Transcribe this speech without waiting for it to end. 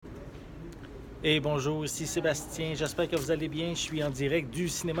Et bonjour, ici Sébastien, j'espère que vous allez bien. Je suis en direct du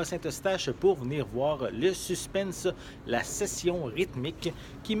cinéma Saint-Eustache pour venir voir le suspense, la session rythmique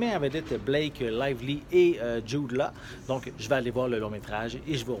qui met en vedette Blake Lively et Jude Law. Donc je vais aller voir le long métrage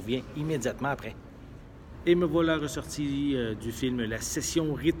et je vous reviens immédiatement après. Et me voilà ressorti du film La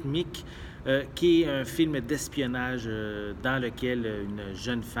Session rythmique, qui est un film d'espionnage dans lequel une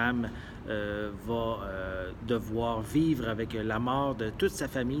jeune femme va devoir vivre avec la mort de toute sa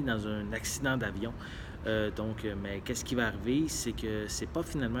famille dans un accident d'avion. Mais qu'est-ce qui va arriver? C'est que c'est pas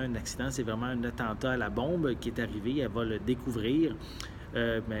finalement un accident, c'est vraiment un attentat à la bombe qui est arrivé. Elle va le découvrir.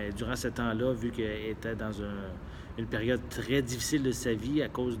 Mais durant ce temps-là, vu qu'elle était dans une période très difficile de sa vie à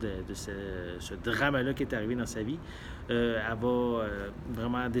cause de ce drame-là qui est arrivé dans sa vie, elle va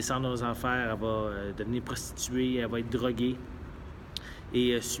vraiment descendre aux enfers, elle va devenir prostituée, elle va être droguée.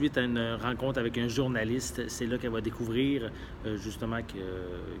 Et suite à une rencontre avec un journaliste, c'est là qu'elle va découvrir justement qu'il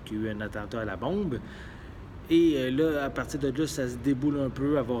y a eu un attentat à la bombe. Et là, à partir de là, ça se déboule un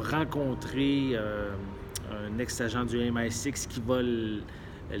peu. Elle va rencontrer un ex-agent du MI6 qui va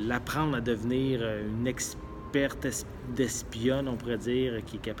l'apprendre à devenir une experte d'espionne, on pourrait dire,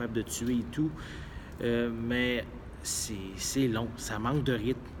 qui est capable de tuer et tout. Mais c'est long, ça manque de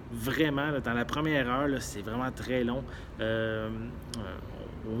rythme. Vraiment, là, dans la première heure, là, c'est vraiment très long.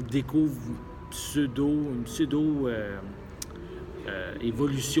 On découvre une pseudo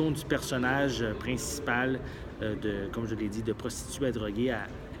évolution du personnage principal, comme je l'ai dit, de prostituée à droguée à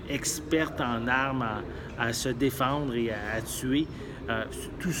experte en armes, à se défendre et à tuer.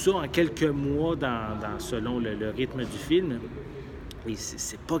 Tout ça en quelques mois selon le rythme du film. Et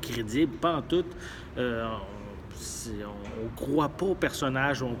c'est pas crédible, pas en tout. On croit pas au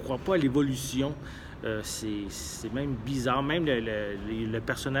personnage, on croit pas à l'évolution. C'est même bizarre. Même le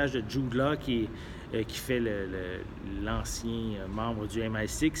personnage de Jude Law qui fait l'ancien membre du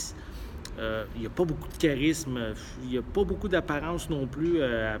MI6, il n'y a pas beaucoup de charisme, il n'y a pas beaucoup d'apparence non plus.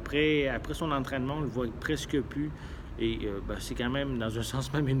 Après son entraînement, on le voit presque plus. Et c'est quand même, dans un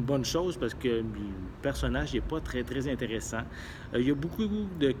sens, même une bonne chose parce que le personnage n'est pas très, très intéressant. Il y a beaucoup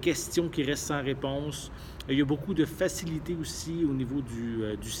de questions qui restent sans réponse. Il y a beaucoup de facilité aussi au niveau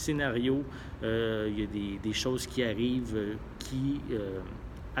du scénario. Il y a des choses qui arrivent qui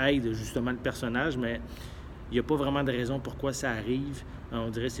aident justement le personnage, mais il n'y a pas vraiment de raison pourquoi ça arrive. On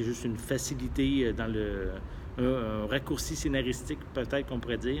dirait que c'est juste une facilité dans un raccourci scénaristique, peut-être qu'on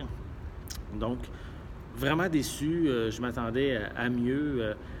pourrait dire. Donc, vraiment déçu, je m'attendais à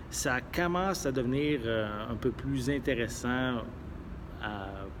mieux. Ça commence à devenir un peu plus intéressant à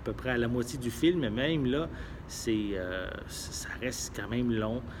peu près à la moitié du film, mais même là, ça reste quand même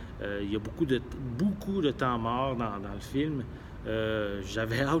long. Il y a beaucoup de temps mort dans le film.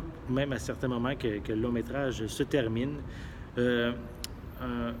 J'avais hâte même à certains moments que le long-métrage se termine. Un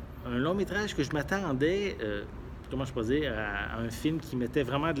long-métrage que je m'attendais, comment je peux dire, à un film qui mettait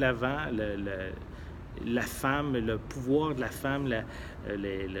vraiment de l'avant la femme, le pouvoir de la femme,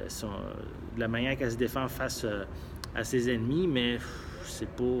 la manière qu'elle se défend face à ses ennemis, mais c'est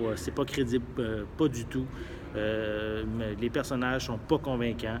pas crédible, pas du tout. Les personnages sont pas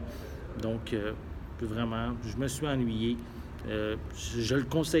convaincants, donc vraiment, je me suis ennuyé. Je le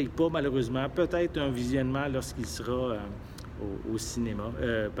conseille pas, malheureusement. Peut-être un visionnement lorsqu'il sera au cinéma,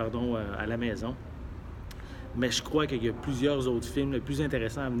 à la maison. Mais je crois qu'il y a plusieurs autres films plus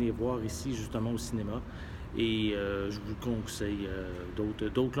intéressants à venir voir ici, justement, au cinéma. Et je vous conseille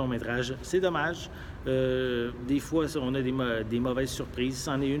d'autres longs métrages. C'est dommage. Des fois, on a des mauvaises surprises.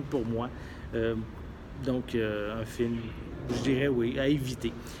 C'en est une pour moi. Un film, je dirais oui, à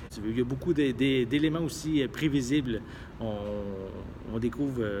éviter. Il y a beaucoup d'éléments aussi prévisibles. On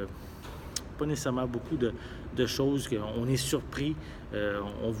découvre pas nécessairement beaucoup de choses qu'on est surpris.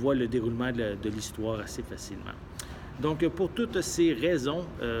 On voit le déroulement de l'histoire assez facilement. Donc, pour toutes ces raisons,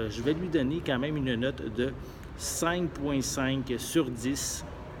 je vais lui donner quand même une note de 5,5 sur 10.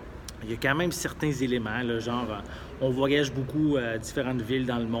 Il y a quand même certains éléments, là, genre on voyage beaucoup à différentes villes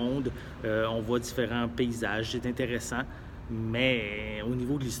dans le monde, on voit différents paysages, c'est intéressant, mais au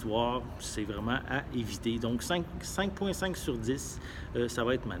niveau de l'histoire, c'est vraiment à éviter. Donc 5,5 sur 10, ça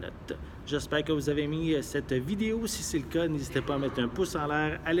va être ma note. J'espère que vous avez aimé cette vidéo. Si c'est le cas, n'hésitez pas à mettre un pouce en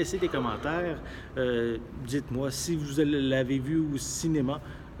l'air, à laisser des commentaires. Dites-moi si vous l'avez vu au cinéma.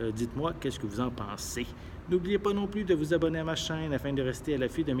 Dites-moi qu'est-ce que vous en pensez. N'oubliez pas non plus de vous abonner à ma chaîne afin de rester à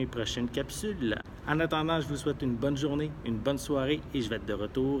l'affût de mes prochaines capsules. En attendant, je vous souhaite une bonne journée, une bonne soirée et je vais être de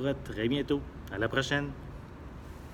retour très bientôt. À la prochaine!